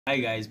Hi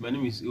guys, my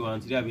name is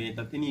Iwan. Today I'll be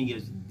entertaining you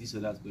guys with this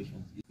or that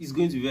question. It's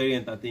going to be very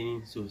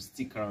entertaining, so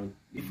stick around.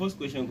 The first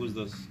question goes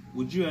thus: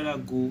 would you rather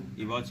go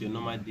about your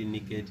normal day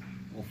naked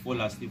or fall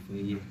asleep for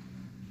a year?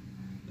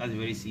 That's a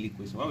very silly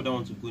question. Why would I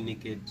want to go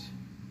naked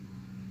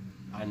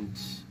and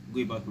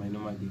go about my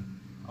normal day?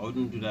 I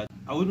wouldn't do that.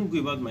 I wouldn't go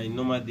about my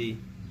normal day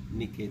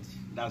naked.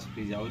 That's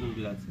crazy. I wouldn't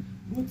do that.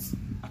 But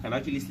I can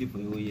actually sleep for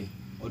a whole year.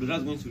 Although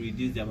that's going to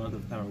reduce the amount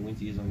of time I'm going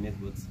to use on net,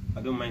 but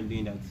I don't mind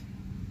doing that.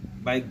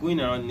 By going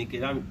around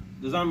naked,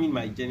 does that mean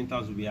my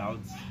genitals will be out?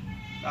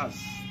 That's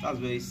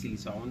very silly,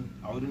 so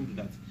I wouldn't do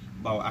that.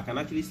 But I can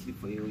actually sleep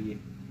for a whole year.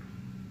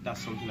 That's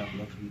something I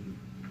could actually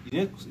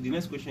do. The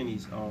next question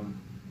is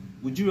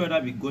would you rather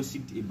be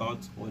gossiped about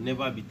or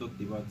never be talked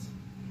about?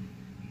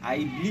 I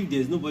believe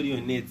there's nobody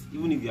on earth,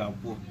 even if you are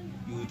poor,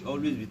 you would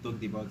always be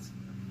talked about.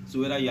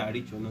 So whether you are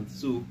rich or not.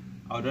 So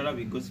I would rather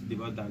be gossiped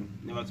about than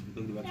never to be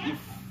talked about.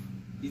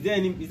 Is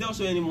there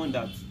also anyone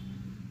that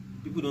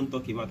people don't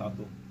talk about at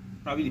all?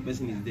 Probably the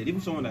person is dead. Even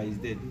someone that is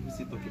dead, people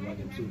still talk about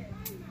them. So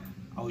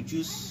I would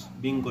choose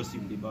being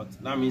gossiped about.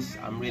 That means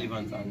I'm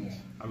relevant and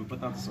I'm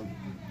important to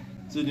something.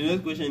 So the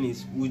next question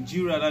is, would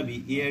you rather be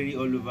hairy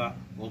all over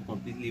or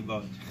completely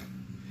bald?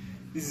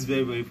 This is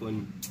very, very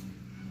funny.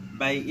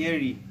 By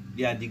hairy,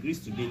 there are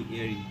degrees to being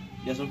hairy.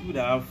 There are some people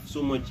that have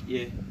so much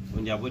hair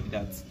on their body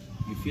that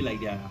you feel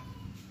like they are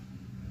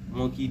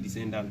monkey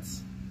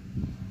descendants.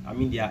 I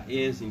mean, their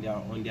hairs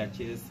on their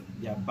chest,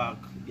 their back,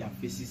 their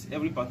faces,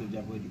 every part of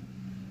their body.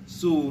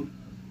 So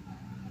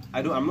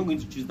I'm not going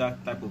to choose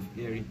that type of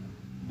hairy.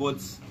 But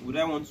would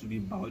I want to be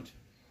bald?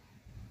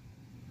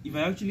 If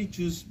I actually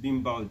choose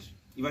being bald,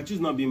 if I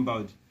choose not being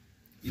bald,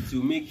 it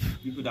will make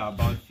people that are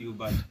bald feel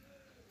bad.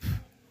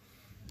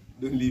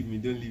 Don't leave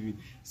me.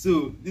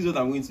 So this is what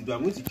I'm going to do.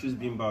 I'm going to choose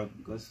being bald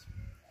because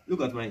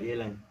look at my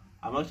hairline.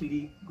 I'm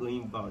actually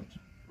going bald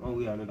one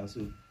way or another.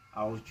 So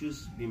I will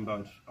choose being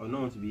bald. I will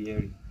not want to be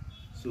hairy.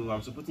 So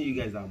I'm supporting you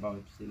guys that are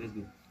bald. So let's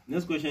go.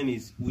 Next question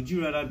is, would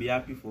you rather be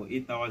happy for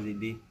 8 hours a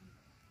day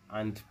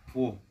and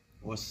poor,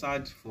 or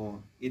sad for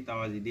 8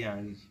 hours a day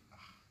and rich?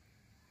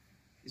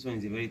 This one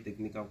is a very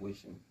technical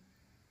question.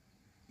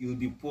 You will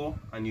be poor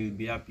and you will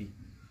be happy.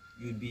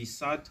 You will be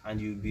sad and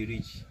you will be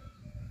rich.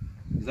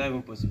 Is that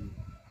even possible?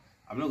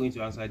 I'm not going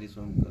to answer this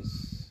one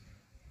because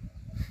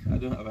I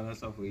don't have an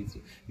answer for it. So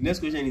the next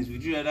question is,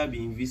 would you rather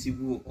be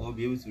invisible or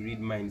be able to read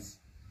minds?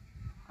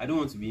 I don't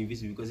want to be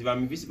invisible because if I'm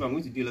invisible, I'm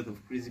going to do a lot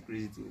of crazy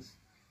things,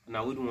 and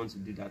I wouldn't want to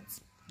do that.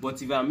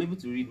 But if I'm able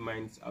to read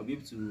minds, I'll be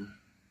able to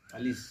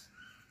at least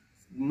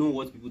know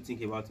what people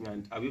think about me,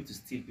 and I'll be able to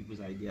steal people's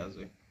ideas.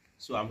 Right?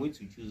 So I'm going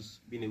to choose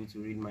being able to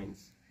read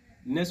minds.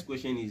 The next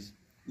question is,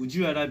 would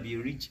you rather be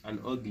rich and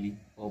ugly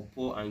or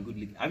poor and good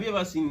looking? Have you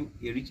ever seen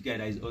a rich guy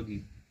that is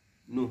ugly?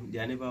 No, they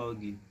are never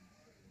ugly.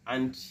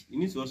 And you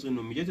need to also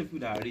know, majority of people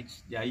that are rich,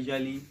 they are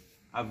usually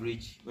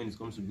average when it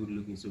comes to good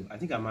looking. So I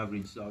think I'm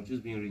average, so I'll choose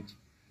being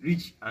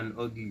rich and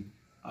ugly.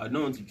 I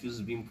don't want to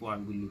choose being poor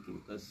and good looking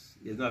because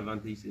there's no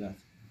advantage to that.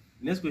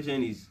 The next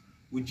question is,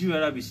 would you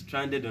rather be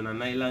stranded on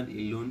an island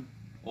alone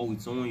or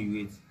with someone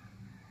you hate?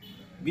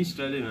 Being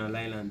stranded on an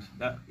island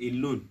that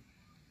alone,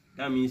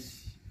 that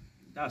means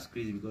that's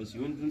crazy because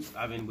you won't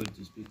have anybody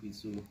to speak with,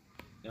 so you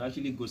can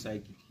actually go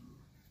psychic.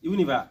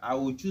 Even if I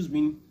would choose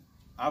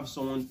have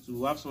someone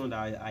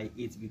that I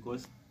hate,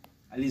 because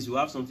at least we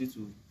have something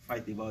to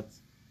fight about,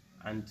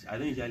 and I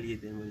don't usually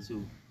hate anybody,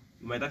 so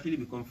we might actually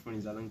become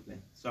friends along the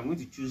line. So I'm going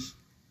to choose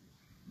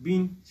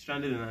being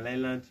stranded on an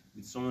island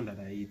with someone that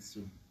I hate.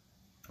 So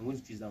I'm going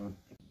to choose that one.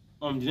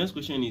 The next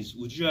question is,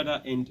 would you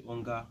rather end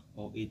hunger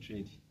or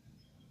hatred?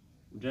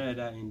 Would you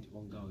rather end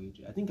hunger or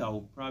hatred? I think I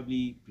will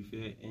probably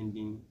prefer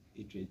ending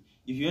hatred.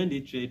 If you end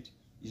hatred,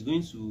 it's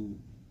going to,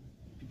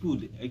 people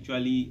would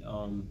actually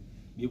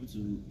be able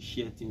to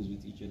share things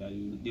with each other.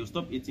 They'll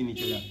stop hating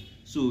each other.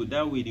 So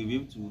that way they'll be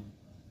able to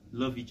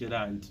love each other,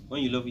 and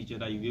when you love each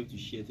other, you'll be able to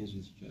share things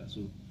with each other.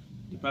 So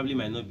there probably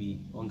might not be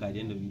hunger at the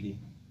end of the day.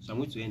 So I'm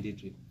going to end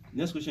hatred.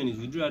 Next question is,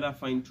 would you rather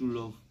find true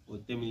love or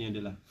 $10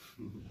 million?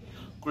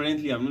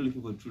 Currently, I'm not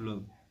looking for true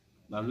love,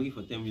 but I'm looking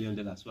for $10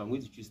 million. So I'm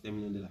going to choose $10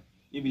 million.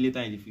 Maybe later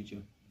in the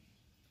future,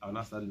 I'll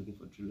not start looking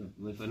for true love.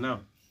 But for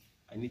now,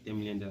 I need $10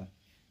 million.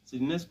 So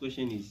the next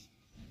question is,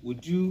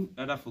 would you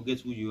rather forget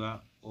who you are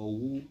or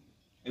who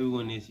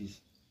everyone else is?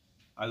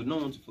 I would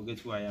not want to forget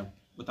who I am,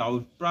 but I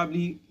would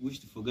probably wish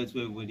to forget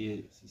who everybody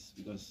else is,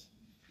 because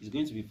it's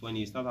going to be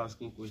funny. You start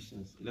asking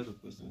questions, a lot of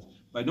questions.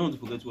 But I don't want to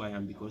forget who I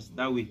am, because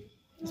that way,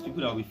 it's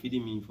people that will be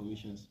feeding me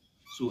information.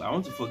 So I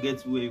want to forget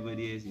who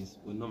everybody else is,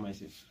 but not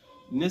myself.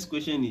 The next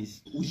question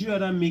is, would you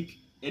rather make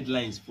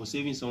headlines for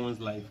saving someone's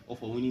life or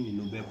for winning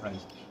a Nobel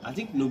Prize? I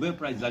think Nobel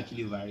Prize is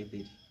actually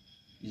overrated.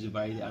 It's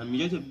overrated, and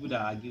majority of people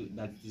that argue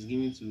that it is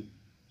given to,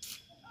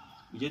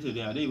 majority of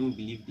them, I don't even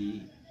believe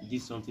they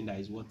did something that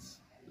is what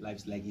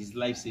life's like, is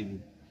life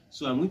saving.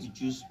 So I'm going to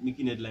choose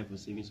making headline for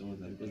saving someone's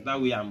life, because that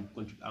way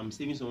I'm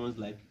saving someone's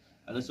life,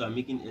 and also I'm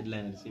making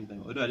headline at the same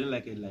time. Although I don't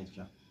like headlines.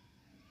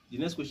 The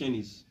next question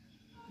is,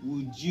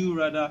 would you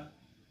rather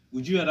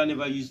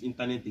never use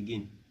internet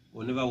again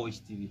or never watch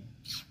TV?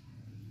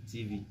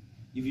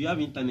 if you have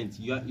internet,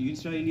 you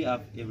literally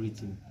have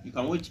everything. You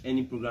can watch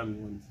any program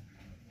you want.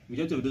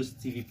 Majority of those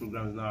TV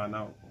programs now are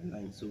now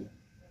online, so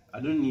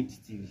I don't need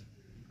TV.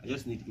 I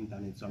just need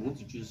internet. So I'm going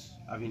to choose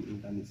having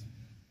internet.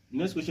 The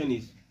next question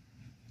is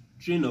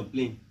train or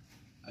plane.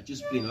 I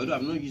choose plane, although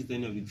I've not used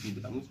any of the two,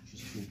 but I'm going to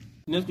choose plane.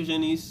 The next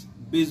question is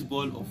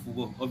baseball or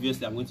football.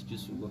 Obviously, I'm going to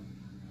choose football.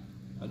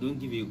 I don't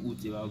give a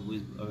hoot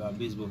about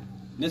baseball.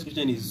 Next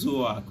question is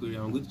zoo or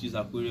aquarium. I'm going to choose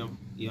aquarium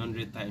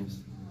 100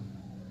 times.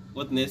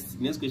 What next?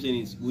 Next question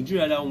is, would you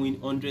rather win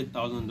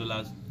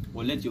 $100,000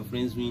 or let your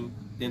friends win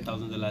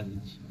 $10,000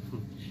 each?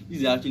 This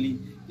is actually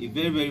a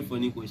very, very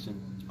funny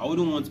question. I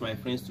wouldn't want my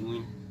friends to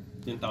win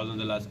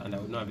 $10,000 and I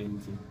would not have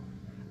anything.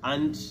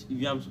 And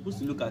if I'm supposed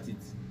to look at it,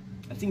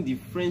 I think the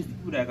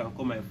people that I can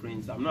call my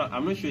friends, I'm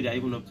not sure they're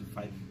even up to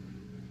 5.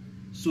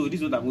 So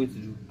this is what I'm going to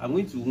do. I'm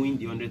going to win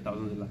the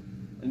 $100,000,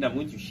 and I'm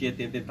going to share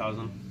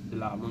 $10,000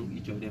 among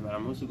each of them, and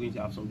I'm also going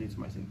to have something to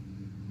myself.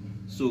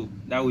 So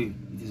that way,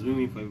 it is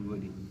win-win for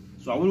everybody.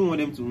 So I wouldn't want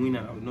them to win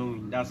and I would not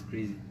win. That's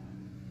crazy.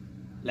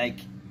 Like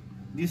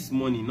this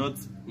money, not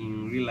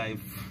in real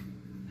life,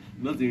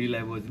 but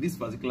this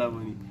particular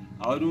money,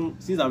 I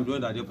wouldn't. Since I'm the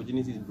one that the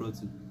opportunity is brought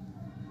to,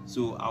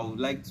 so I would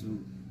like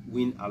to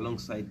win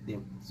alongside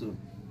them. So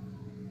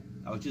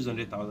I'll choose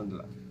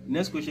 $100,000.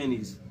 Next question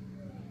is,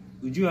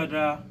 would you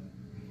rather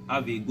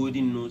have a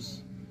golden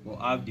nose or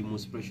have the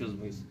most precious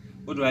voice?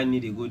 What do I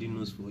need a golden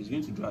nose for? It's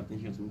going to draw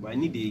attention to me, but I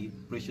need a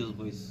precious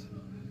voice.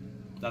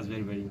 That's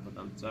very, very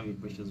important to have a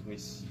precious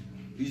voice.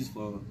 This is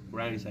for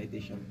Quran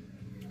recitation.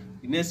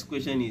 The next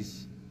question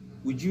is,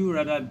 would you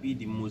rather be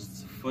the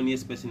most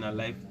funniest person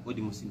alive or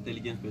the most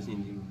intelligent person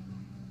in the room?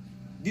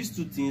 These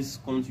two things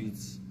come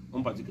with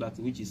one particular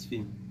thing, which is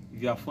fame.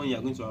 If you are funny, you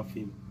are going to have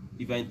fame.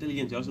 If you are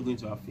intelligent, you are also going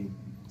to have fame.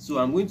 So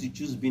I'm going to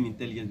choose being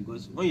intelligent,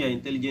 because when you are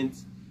intelligent,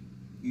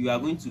 you are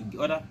going to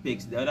get other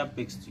perks, the other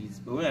perks to it.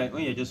 But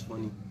when you're just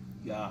funny,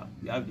 you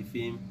have the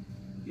fame,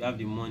 you have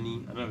the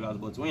money, and all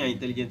that. But when you're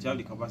intelligent, you have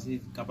the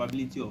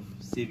capability of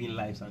saving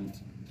lives and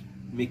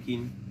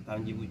making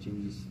tangible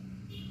changes.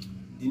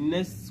 The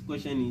next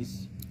question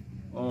is,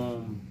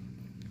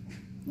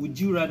 would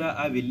you rather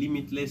have a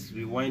limitless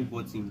rewind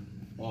button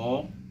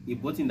or a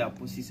button that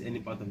pauses any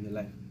part of your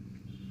life?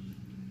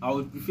 I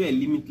would prefer a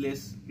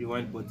limitless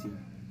rewind button,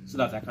 so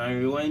that I can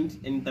rewind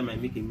anytime I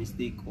make a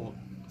mistake, or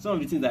some of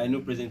the things that I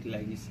know presently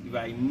like this. If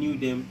I knew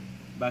them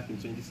back in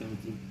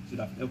 2017, it would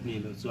have helped me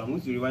a lot. So I'm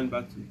going to rewind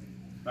back to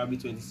probably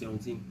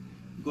 2017,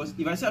 because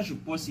if I say I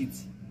should pause it,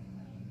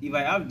 if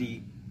I have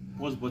the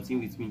pause button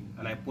with me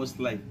and I pause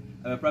live,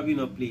 I will probably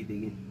not play it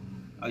again.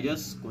 I'll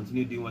just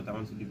continue doing what I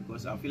want to do,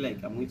 because I feel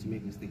like I'm going to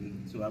make a mistake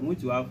again. So I'm going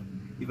to have,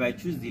 if I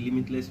choose the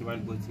limitless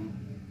rewind button,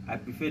 I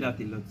prefer that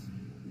a lot,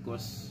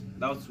 because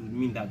that would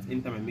mean that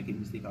anytime I make a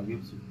mistake, I'll be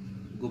able to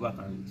go back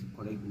and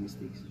correct the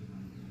mistakes.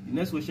 The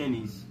next question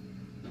is,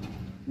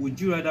 would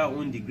you rather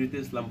own the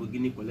greatest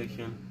Lamborghini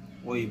collection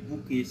or a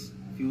bookcase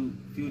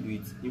filled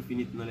with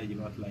infinite knowledge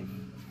about life?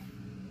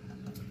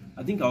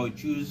 I think I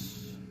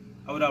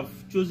would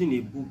have chosen a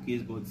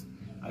bookcase, but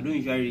I don't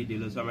usually read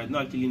a lot, so I might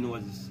not actually know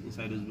what is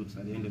inside those books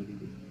at the end of the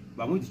day.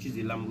 But I'm going to choose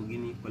a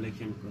Lamborghini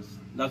collection, because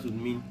that would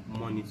mean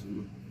money to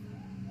me.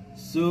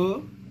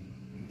 So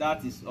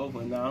that is all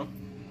for now.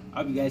 I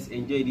hope you guys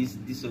enjoy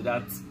this or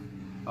that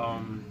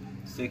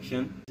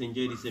section.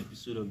 Enjoy this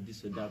episode of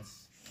this or that.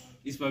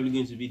 This is probably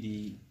going to be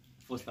the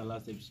first and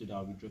last episode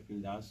I'll be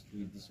dropping that has to do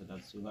with this or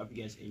that. So I hope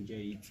you guys enjoy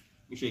it.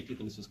 Make sure you click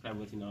on the subscribe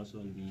button, also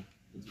on the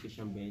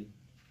notification bell.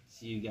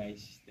 See you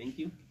guys. Thank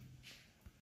you.